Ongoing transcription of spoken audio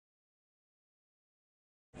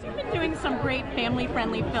doing some great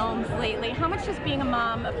family-friendly films lately. How much does being a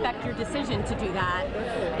mom affect your decision to do that?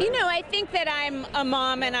 You know, I think that I'm a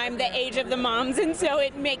mom and I'm the age of the moms, and so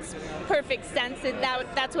it makes perfect sense that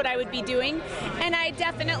that's what I would be doing. And I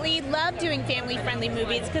definitely love doing family-friendly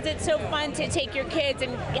movies because it's so fun to take your kids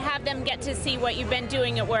and have them get to see what you've been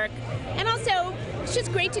doing at work. And also, it's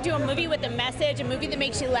just great to do a movie with a message, a movie that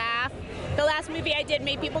makes you laugh. The last movie I did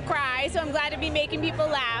made people cry, so I'm glad to be making people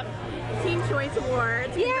laugh. Teen Choice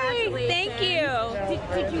Awards. Yay! Thank you.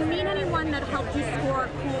 Did you meet anyone that helped you score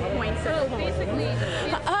cool points?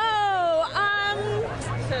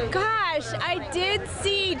 Gosh, I did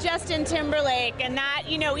see Justin Timberlake, and that,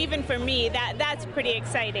 you know, even for me, that's pretty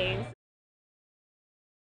exciting.